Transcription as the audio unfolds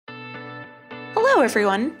Hello,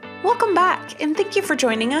 everyone. Welcome back, and thank you for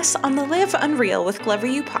joining us on the Live Unreal with Glover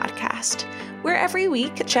U podcast, where every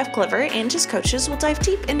week Jeff Glover and his coaches will dive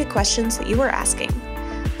deep into questions that you are asking.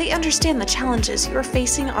 They understand the challenges you are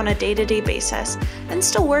facing on a day-to-day basis and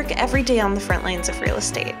still work every day on the front lines of real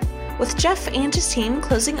estate, with Jeff and his team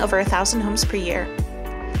closing over 1,000 homes per year.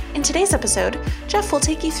 In today's episode, Jeff will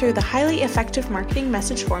take you through the highly effective marketing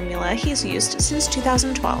message formula he's used since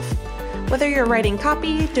 2012. Whether you're writing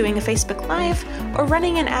copy, doing a Facebook Live, or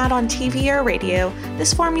running an ad on TV or radio,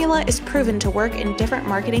 this formula is proven to work in different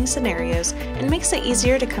marketing scenarios and makes it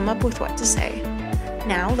easier to come up with what to say.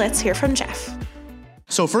 Now, let's hear from Jeff.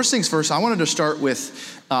 So first things first, I wanted to start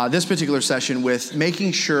with this particular session with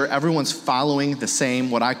making sure everyone's following the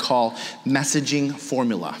same, what I call messaging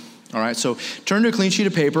formula. All right, so turn to a clean sheet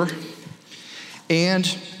of paper,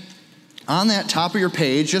 and on that top of your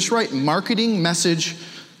page, just write marketing message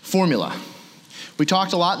formula. We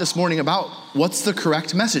talked a lot this morning about what's the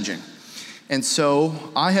correct messaging. And so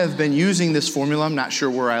I have been using this formula. I'm not sure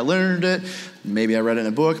where I learned it. Maybe I read it in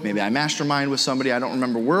a book. Maybe I masterminded with somebody. I don't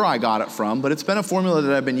remember where I got it from, but it's been a formula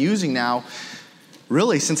that I've been using now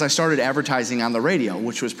really since I started advertising on the radio,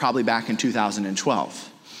 which was probably back in 2012.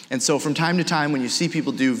 And so from time to time, when you see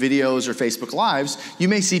people do videos or Facebook Lives, you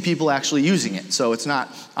may see people actually using it. So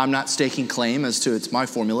I'm not staking claim as to it's my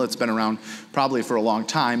formula. It's been around probably for a long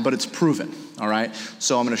time, but it's proven, all right?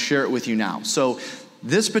 So I'm gonna share it with you now. So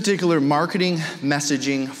this particular marketing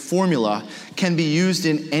messaging formula can be used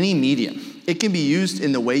in any medium. It can be used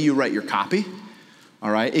in the way you write your copy,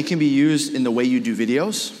 all right? It can be used in the way you do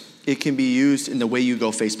videos. It can be used in the way you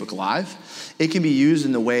go Facebook Live. It can be used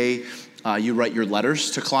in the way you write your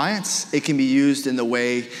letters to clients. It can be used in the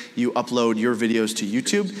way you upload your videos to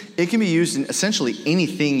YouTube. It can be used in essentially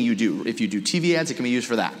anything you do. If you do TV ads, it can be used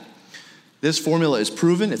for that. This formula is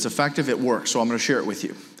proven, it's effective, it works, so I'm gonna share it with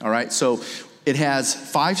you, all right? So it has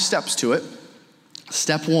 5 steps to it.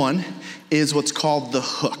 Step 1 is what's called the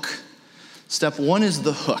hook. Step 1 is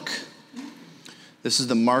the hook. This is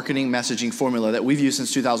the marketing messaging formula that we've used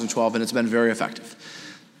since 2012, and it's been very effective.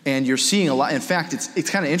 And you're seeing a lot. In fact, it's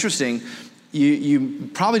kind of interesting. You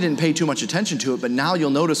probably didn't pay too much attention to it, but now you'll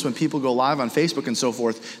notice when people go live on Facebook and so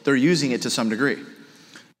forth, they're using it to some degree.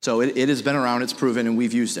 So it has been around, it's proven, and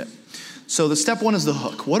we've used it. So the step 1 is the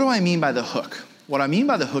hook. What do I mean by the hook? What I mean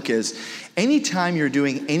by the hook is anytime you're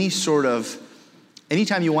doing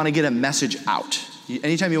anytime you want to get a message out,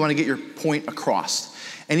 anytime you want to get your point across,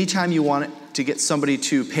 anytime you want to get somebody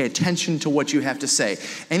to pay attention to what you have to say,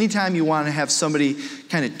 anytime you want to have somebody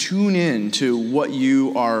kind of tune in to what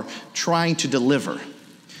you are trying to deliver,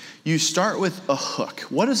 you start with a hook.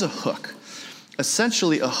 What is a hook?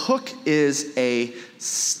 Essentially, a hook is a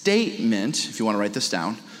statement, if you want to write this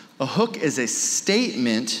down, a hook is a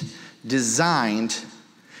statement designed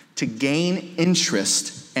to gain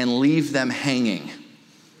interest and leave them hanging.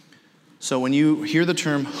 So when you hear the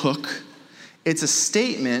term hook, it's a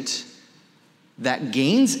statement that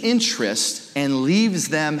gains interest and leaves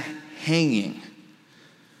them hanging.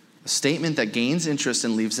 A statement that gains interest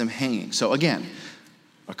and leaves them hanging. So again,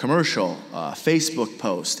 a commercial, a Facebook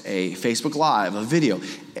post, a Facebook Live, a video,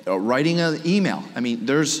 writing an email. I mean,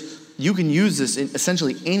 you can use this in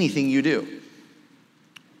essentially anything you do.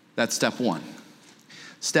 That's step 1.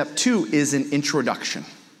 Step 2 is an introduction.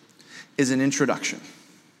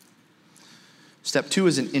 Step 2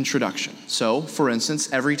 is an introduction. So, for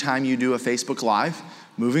instance, every time you do a Facebook Live,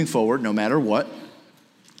 moving forward, no matter what,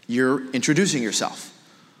 you're introducing yourself.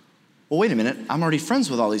 Well, wait a minute, I'm already friends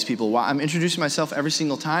with all these people. Why I'm introducing myself every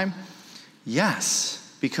single time?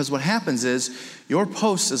 Yes, because what happens is your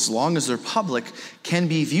posts, as long as they're public, can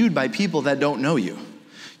be viewed by people that don't know you.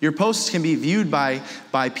 Your posts can be viewed by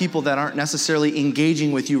people that aren't necessarily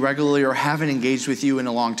engaging with you regularly or haven't engaged with you in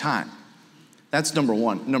a long time. That's number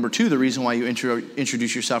 1. Number 2, the reason why you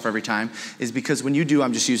introduce yourself every time is because when you do,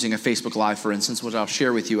 I'm just using a Facebook Live, for instance, which I'll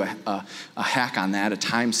share with you a hack on that, a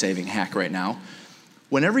time-saving hack right now.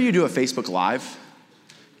 Whenever you do a Facebook Live,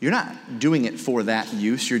 you're not doing it for that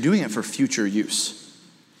use, you're doing it for future use,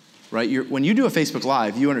 right? When you do a Facebook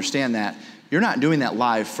Live, you understand that you're not doing that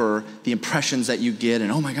live for the impressions that you get and,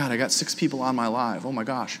 oh my God, I got 6 people on my live, oh my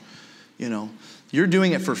gosh, You're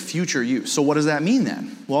doing it for future use. So what does that mean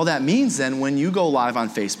then? Well, that means then when you go live on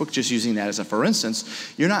Facebook, just using that as a for instance,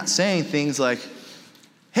 you're not saying things like,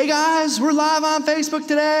 hey guys, we're live on Facebook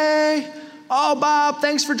today. Oh, Bob,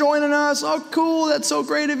 thanks for joining us. Oh, cool, that's so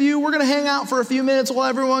great of you. We're gonna hang out for a few minutes while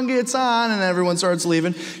everyone gets on and everyone starts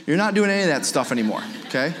leaving. You're not doing any of that stuff anymore,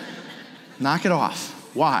 okay? Knock it off.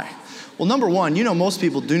 Why? Well, number 1, most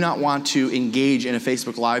people do not want to engage in a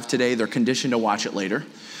Facebook Live today. They're conditioned to watch it later.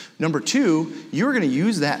 Number 2, you're gonna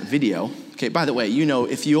use that video, Okay, by the way,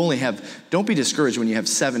 if you only don't be discouraged when you have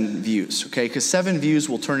 7 views, okay? Because 7 views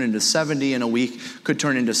will turn into 70 in a week, could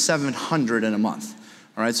turn into 700 in a month.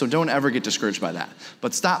 All right, so don't ever get discouraged by that.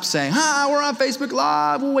 But stop saying, we're on Facebook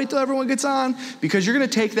Live, we'll wait till everyone gets on. Because you're gonna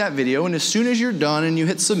take that video, and as soon as you're done and you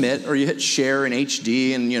hit submit, or you hit share in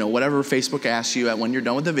HD, and whatever Facebook asks you when you're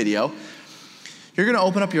done with the video, you're gonna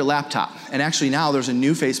open up your laptop. And actually now there's a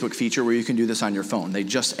new Facebook feature where you can do this on your phone. They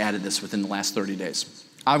just added this within the last 30 days.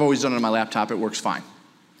 I've always done it on my laptop, it works fine.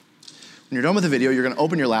 When you're done with the video, you're gonna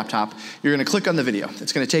open your laptop, you're gonna click on the video.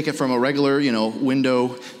 It's gonna take it from a regular,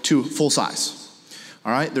 window to full size.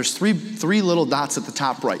 All right, there's three little dots at the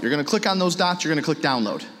top right. You're gonna click on those dots, you're gonna click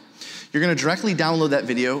download. You're gonna directly download that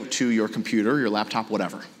video to your computer, your laptop,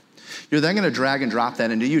 whatever. You're then gonna drag and drop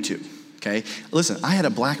that into YouTube, okay? Listen, I had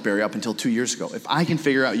a BlackBerry up until 2 years ago. If I can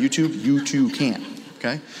figure out YouTube, you too can,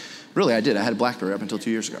 okay? Really, I did, I had a BlackBerry up until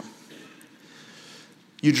 2 years ago.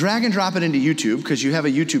 You drag and drop it into YouTube because you have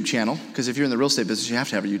a YouTube channel, because if you're in the real estate business, you have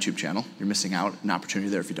to have a YouTube channel. You're missing out an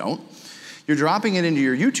opportunity there if you don't. You're dropping it into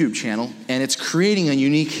your YouTube channel, and it's creating a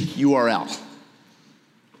unique URL.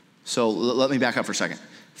 So let me back up for a second.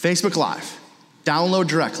 Facebook Live, download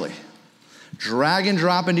directly, drag and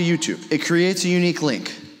drop into YouTube. It creates a unique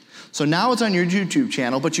link. So now it's on your YouTube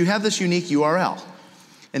channel, but you have this unique URL.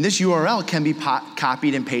 And this URL can be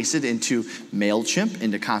copied and pasted into MailChimp,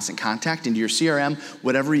 into Constant Contact, into your CRM,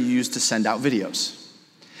 whatever you use to send out videos.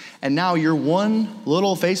 And now your one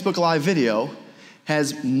little Facebook Live video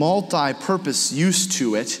has multi-purpose use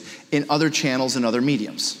to it in other channels and other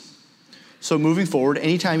mediums. So moving forward,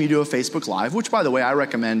 anytime you do a Facebook Live, which by the way, I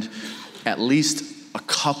recommend at least a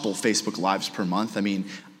couple Facebook Lives per month. I mean,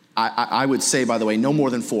 I would say, by the way, no more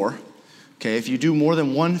than 4. Okay, if you do more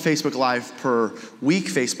than 1 Facebook Live per week,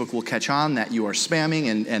 Facebook will catch on that you are spamming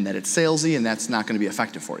and that it's salesy, and that's not gonna be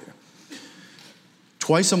effective for you.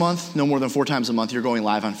 Twice a month, no more than 4 times a month, you're going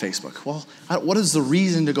live on Facebook. Well, what is the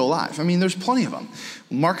reason to go live? I mean, there's plenty of them.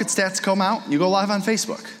 Market stats come out, you go live on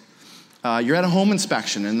Facebook. You're at a home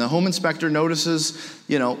inspection, and the home inspector notices,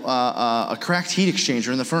 a cracked heat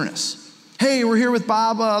exchanger in the furnace. Hey, we're here with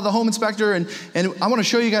Bob, the home inspector, and I want to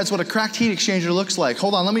show you guys what a cracked heat exchanger looks like.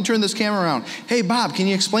 Hold on, let me turn this camera around. Hey, Bob, can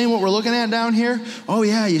you explain what we're looking at down here? Oh,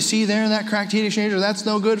 yeah, you see there that cracked heat exchanger? That's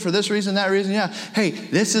no good for this reason, that reason, yeah. Hey,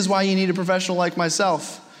 this is why you need a professional like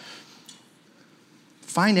myself.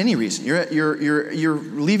 Find any reason. You're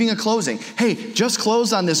leaving a closing. Hey, just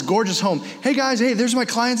closed on this gorgeous home. Hey guys, hey, there's my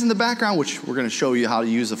clients in the background, which we're gonna show you how to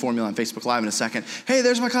use the formula on Facebook Live in a second. Hey,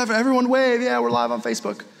 there's my client. Everyone wave. Yeah, we're live on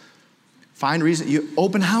Facebook. Find reason.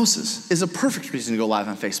 Open houses is a perfect reason to go live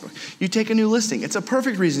on Facebook. You take a new listing. It's a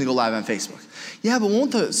perfect reason to go live on Facebook. Yeah, but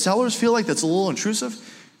won't the sellers feel like that's a little intrusive?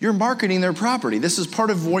 You're marketing their property. This is part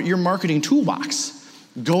of your marketing toolbox,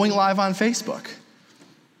 going live on Facebook.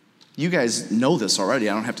 You guys know this already.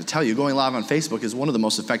 I don't have to tell you. Going live on Facebook is one of the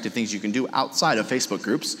most effective things you can do outside of Facebook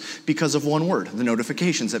groups because of one word, the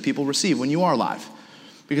notifications that people receive when you are live.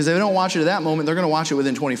 Because if they don't watch it at that moment, they're going to watch it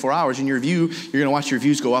within 24 hours, and you're going to watch your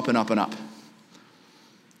views go up and up and up.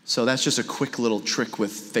 So that's just a quick little trick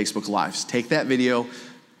with Facebook Lives. Take that video,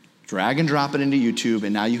 drag and drop it into YouTube,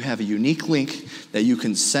 and now you have a unique link that you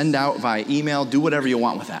can send out via email, do whatever you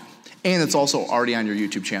want with that. And it's also already on your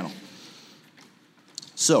YouTube channel.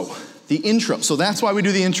 So, the intro. So that's why we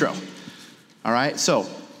do the intro. All right? So,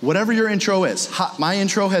 whatever your intro is. My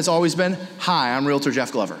intro has always been, hi, I'm Realtor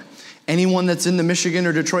Jeff Glover. Anyone that's in the Michigan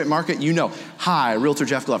or Detroit market, you know, hi, Realtor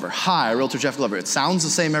Jeff Glover. Hi, Realtor Jeff Glover. It sounds the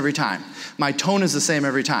same every time. My tone is the same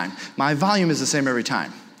every time. My volume is the same every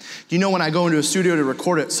time. You know, when I go into a studio to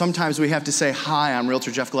record it, sometimes we have to say, hi, I'm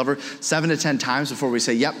Realtor Jeff Glover, 7 to 10 times before we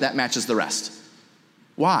say, yep, that matches the rest.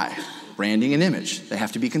 Why? Branding and image. They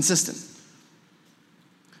have to be consistent.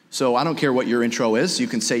 So I don't care what your intro is. You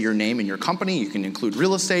can say your name and your company. You can include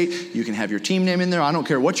real estate. You can have your team name in there. I don't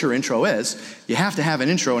care what your intro is. You have to have an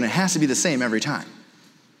intro, and it has to be the same every time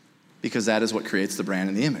because that is what creates the brand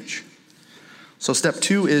and the image. So step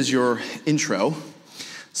 2 is your intro.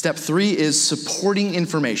 Step 3 is supporting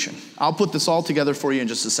information. I'll put this all together for you in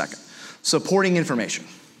just a second. Supporting information.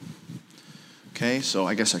 Okay, so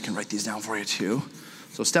I guess I can write these down for you too.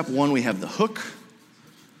 So step 1, we have the hook.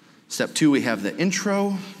 Step 2, we have the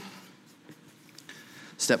intro.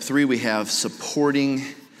 Step 3, we have supporting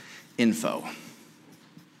info.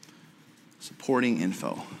 Supporting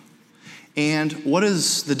info. And what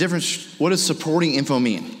is the difference? What does supporting info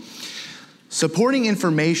mean? Supporting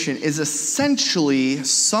information is essentially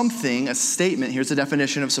something, a statement. Here's the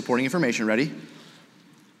definition of supporting information. Ready?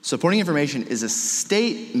 Supporting information is a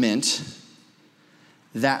statement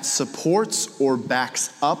that supports or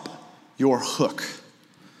backs up your hook.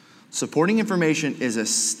 Supporting information is a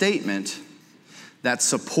statement that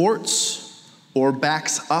supports or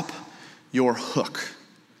backs up your hook.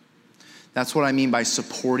 That's what I mean by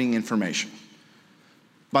supporting information.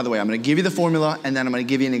 By the way, I'm going to give you the formula, and then I'm going to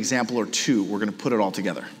give you an example or two. We're going to put it all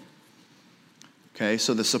together. Okay,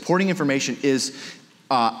 so the supporting information is,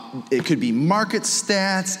 it could be market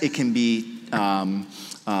stats, it can be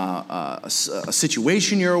a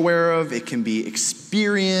situation you're aware of, it can be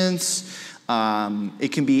experience,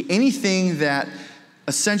 it can be anything that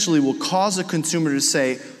essentially will cause a consumer to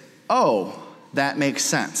say, oh, that makes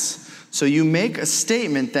sense. So you make a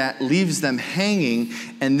statement that leaves them hanging,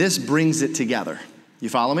 and this brings it together. You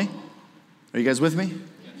follow me? Are you guys with me?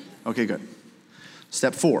 Okay, good.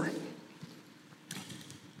 Step 4.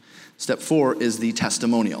 Step 4 is the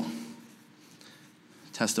testimonial.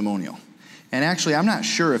 Testimonial. And actually, I'm not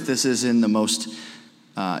sure if this is in the most,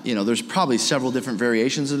 there's probably several different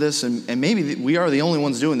variations of this, and maybe we are the only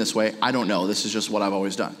ones doing this way. I don't know. This is just what I've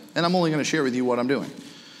always done. And I'm only going to share with you what I'm doing.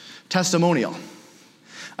 Testimonial.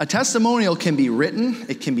 A testimonial can be written,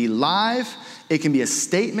 it can be live, it can be a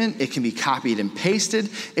statement, it can be copied and pasted.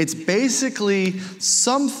 It's basically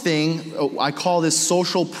something, I call this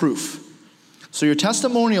social proof. So your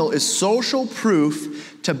testimonial is social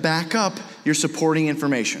proof to back up your supporting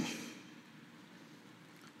information.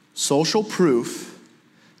 Social proof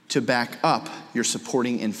to back up your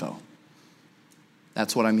supporting info.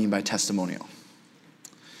 That's what I mean by testimonial.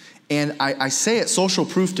 And I say it's social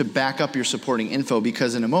proof to back up your supporting info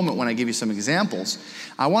because in a moment when I give you some examples,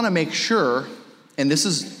 I want to make sure, and this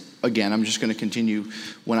is, again, I'm just going to continue.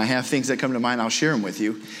 When I have things that come to mind, I'll share them with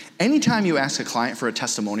you. Anytime you ask a client for a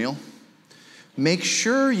testimonial, make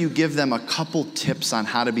sure you give them a couple tips on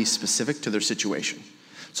how to be specific to their situation.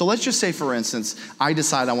 So let's just say, for instance, I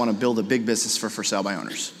decide I want to build a big business for sale by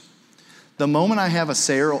owners. The moment I have a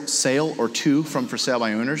sale or two from for sale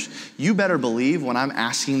by owners, you better believe when I'm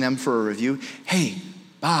asking them for a review, hey,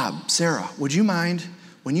 Bob, Sarah, would you mind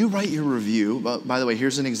when you write your review, by the way,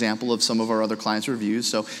 here's an example of some of our other clients' reviews,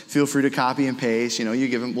 so feel free to copy and paste, you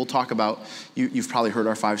give them, we'll talk about, you've probably heard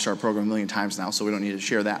our 5-star program a million times now, so we don't need to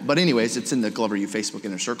share that. But anyways, it's in the Glover U Facebook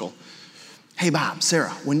Inner Circle. Hey, Bob,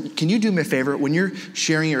 Sarah, can you do me a favor? When you're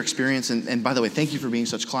sharing your experience, and by the way, thank you for being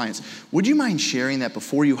such clients, would you mind sharing that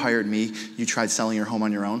before you hired me, you tried selling your home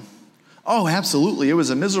on your own? Oh, absolutely. It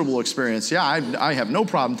was a miserable experience. Yeah, I have no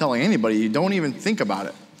problem telling anybody. You don't even think about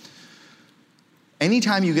it.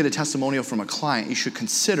 Anytime you get a testimonial from a client, you should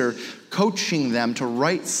consider coaching them to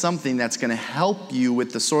write something that's going to help you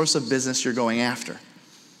with the source of business you're going after.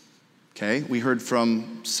 Okay, we heard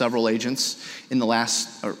from several agents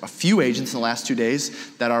a few agents in the last 2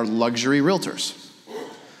 days that are luxury realtors.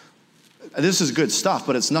 This is good stuff,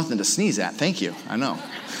 but it's nothing to sneeze at. Thank you, I know.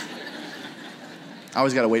 I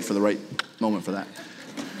always got to wait for the right moment for that.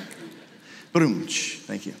 Boom,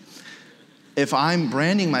 thank you. If I'm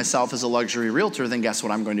branding myself as a luxury realtor, then guess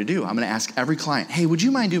what I'm going to do? I'm going to ask every client, hey, would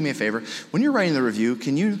you mind doing me a favor? When you're writing the review,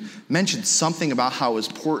 can you mention something about how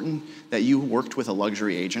important that you worked with a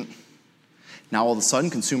luxury agent? Now all of a sudden,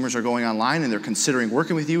 consumers are going online and they're considering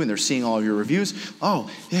working with you and they're seeing all of your reviews. Oh,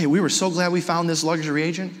 hey, we were so glad we found this luxury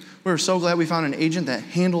agent. We were so glad we found an agent that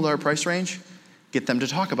handled our price range. Get them to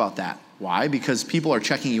talk about that. Why? Because people are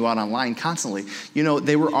checking you out online constantly.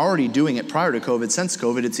 They were already doing it prior to COVID. Since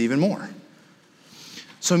COVID, it's even more.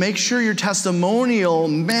 So make sure your testimonial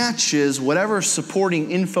matches whatever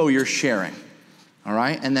supporting info you're sharing. All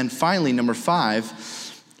right? And then finally, number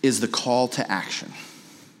 5 is the call to action.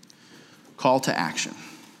 Call to action.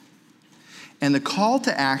 And the call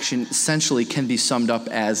to action essentially can be summed up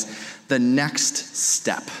as the next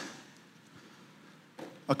step.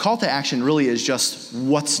 A call to action really is just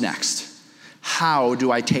what's next? How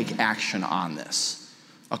do I take action on this?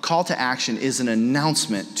 A call to action is an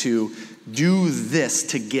announcement to do this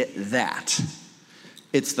to get that.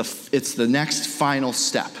 It's the next final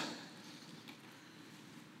step.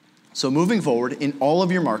 So moving forward, in all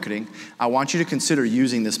of your marketing, I want you to consider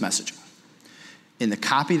using this messaging. In the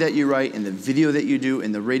copy that you write, in the video that you do,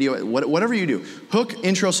 in the radio, whatever you do. Hook,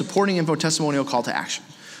 intro, supporting info, testimonial, call to action.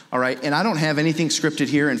 All right, and I don't have anything scripted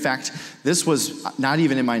here. In fact, this was not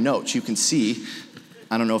even in my notes. You can see,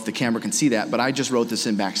 I don't know if the camera can see that, but I just wrote this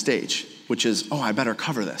in backstage, which is, I better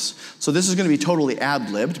cover this. So this is gonna be totally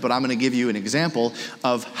ad-libbed, but I'm gonna give you an example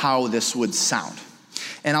of how this would sound.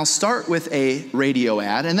 And I'll start with a radio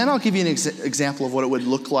ad, and then I'll give you an example of what it would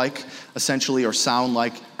look like, essentially, or sound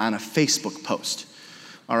like on a Facebook post.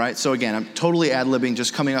 All right, so again, I'm totally ad-libbing,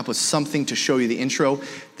 just coming up with something to show you the intro.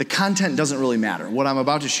 The content doesn't really matter. What I'm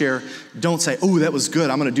about to share, don't say, oh, that was good,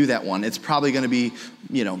 I'm gonna do that one. It's probably gonna be,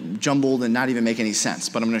 jumbled and not even make any sense,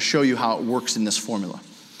 but I'm gonna show you how it works in this formula.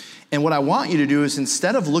 And what I want you to do is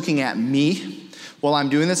instead of looking at me While I'm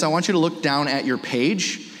doing this, I want you to look down at your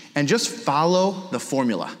page and just follow the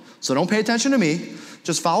formula. So don't pay attention to me.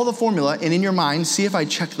 Just follow the formula, and in your mind, see if I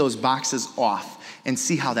check those boxes off and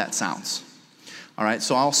see how that sounds. All right,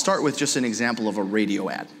 so I'll start with just an example of a radio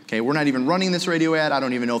ad. Okay, we're not even running this radio ad. I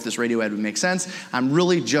don't even know if this radio ad would make sense. I'm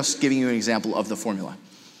really just giving you an example of the formula.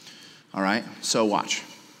 All right, so watch.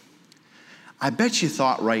 I bet you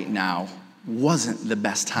thought right now wasn't the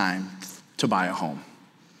best time to buy a home.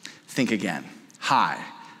 Think again. Hi,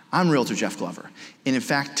 I'm Realtor Jeff Glover. And in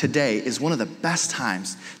fact, today is one of the best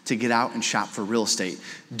times to get out and shop for real estate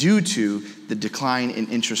due to the decline in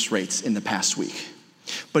interest rates in the past week.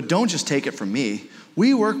 But don't just take it from me.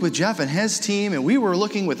 We work with Jeff and his team, and we were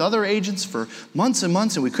looking with other agents for months and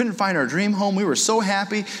months, and we couldn't find our dream home. We were so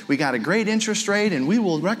happy. We got a great interest rate, and we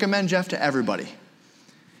will recommend Jeff to everybody.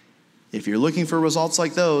 If you're looking for results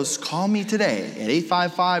like those, call me today at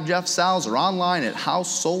 855-JEFF-SALS or online at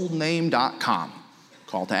housesoldname.com.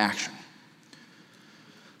 Call to action.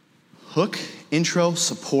 Hook, intro,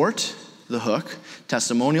 support the hook.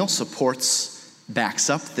 Testimonial backs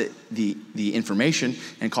up the information,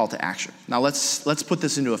 and call to action. Now let's put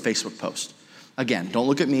this into a Facebook post. Again, don't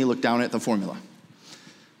look at me, look down at the formula.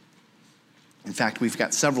 In fact, we've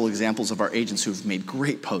got several examples of our agents who've made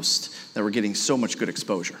great posts that were getting so much good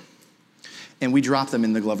exposure. And we drop them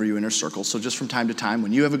in the Glover U Inner Circle. So just from time to time,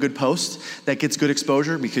 when you have a good post that gets good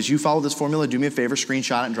exposure because you follow this formula, do me a favor,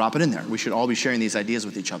 screenshot it and drop it in there. We should all be sharing these ideas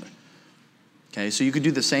with each other. Okay, so you could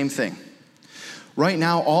do the same thing. Right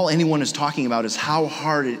now, all anyone is talking about is how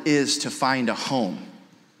hard it is to find a home.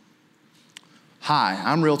 Hi,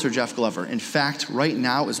 I'm Realtor Jeff Glover. In fact, right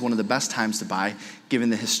now is one of the best times to buy, given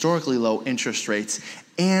the historically low interest rates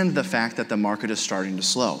and the fact that the market is starting to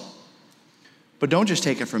slow. But don't just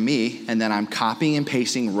take it from me, and then I'm copying and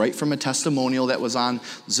pasting right from a testimonial that was on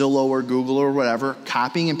Zillow or Google or whatever,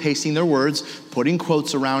 copying and pasting their words, putting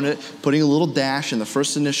quotes around it, putting a little dash in the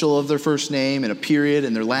first initial of their first name and a period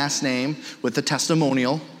in their last name with the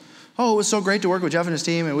testimonial. Oh, it was so great to work with Jeff and his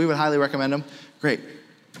team, and we would highly recommend him. Great.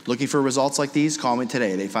 Looking for results like these? Call me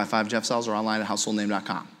today at 855-JEFF-SALS or online at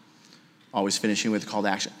householdname.com. Always finishing with a call to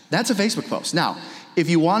action. That's a Facebook post. Now, if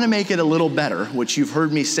you want to make it a little better, which you've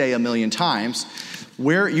heard me say a million times,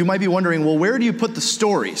 where you might be wondering, well, where do you put the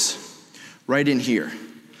stories? Right in here.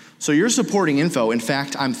 So your supporting info, in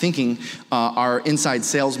fact, I'm thinking our inside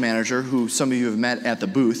sales manager, who some of you have met at the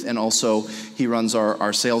booth, and also he runs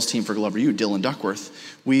our sales team for Glover U, Dylan Duckworth.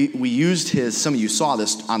 We used some of you saw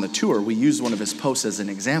this on the tour, we used one of his posts as an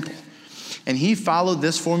example. And he followed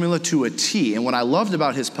this formula to a T. And what I loved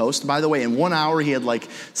about his post, by the way, in 1 hour, he had like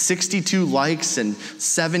 62 likes and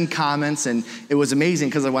 7 comments. And it was amazing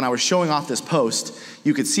because when I was showing off this post,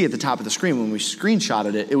 you could see at the top of the screen when we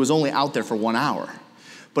screenshotted it, it was only out there for 1 hour.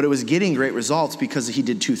 But it was getting great results because he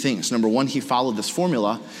did 2 things. Number 1, he followed this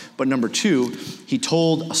formula. But number 2, he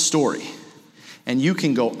told a story. And you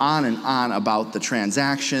can go on and on about the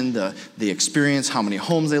transaction, the experience, how many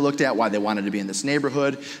homes they looked at, why they wanted to be in this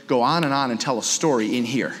neighborhood. Go on and tell a story in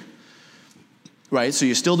here. Right? So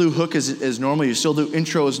you still do hook as normal, you still do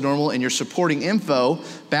intro as normal, and you're supporting info,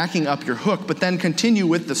 backing up your hook, but then continue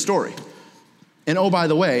with the story. And oh, by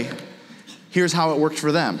the way, here's how it worked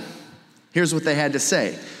for them. Here's what they had to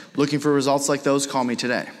say. Looking for results like those, call me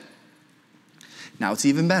today. Now, it's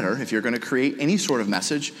even better if you're going to create any sort of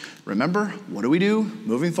message. Remember, what do?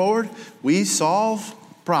 Moving forward, we solve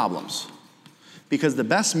problems. Because the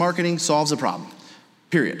best marketing solves a problem,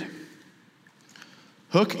 period.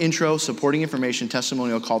 Hook, intro, supporting information,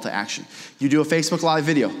 testimonial, call to action. You do a Facebook Live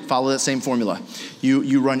video, follow that same formula.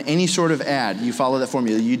 You run any sort of ad, you follow that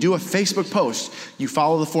formula. You do a Facebook post, you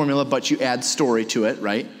follow the formula, but you add story to it,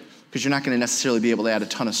 right? Because you're not going to necessarily be able to add a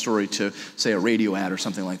ton of story to, say, a radio ad or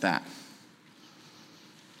something like that.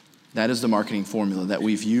 That is the marketing formula that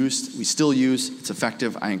we've used, we still use, it's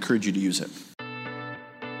effective, I encourage you to use it.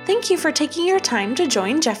 Thank you for taking your time to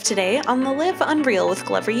join Jeff today on the Live Unreal with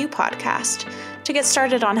Glover U podcast. To get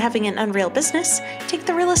started on having an unreal business, take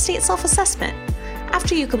the real estate self-assessment.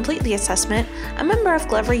 After you complete the assessment, a member of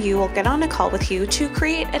Glover U will get on a call with you to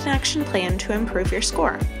create an action plan to improve your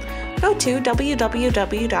score. Go to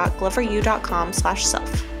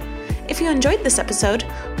www.gloveru.com/self. If you enjoyed this episode,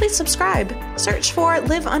 please subscribe. Search for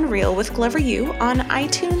Live Unreal with Glover U on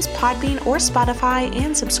iTunes, Podbean, or Spotify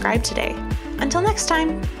and subscribe today. Until next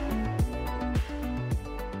time.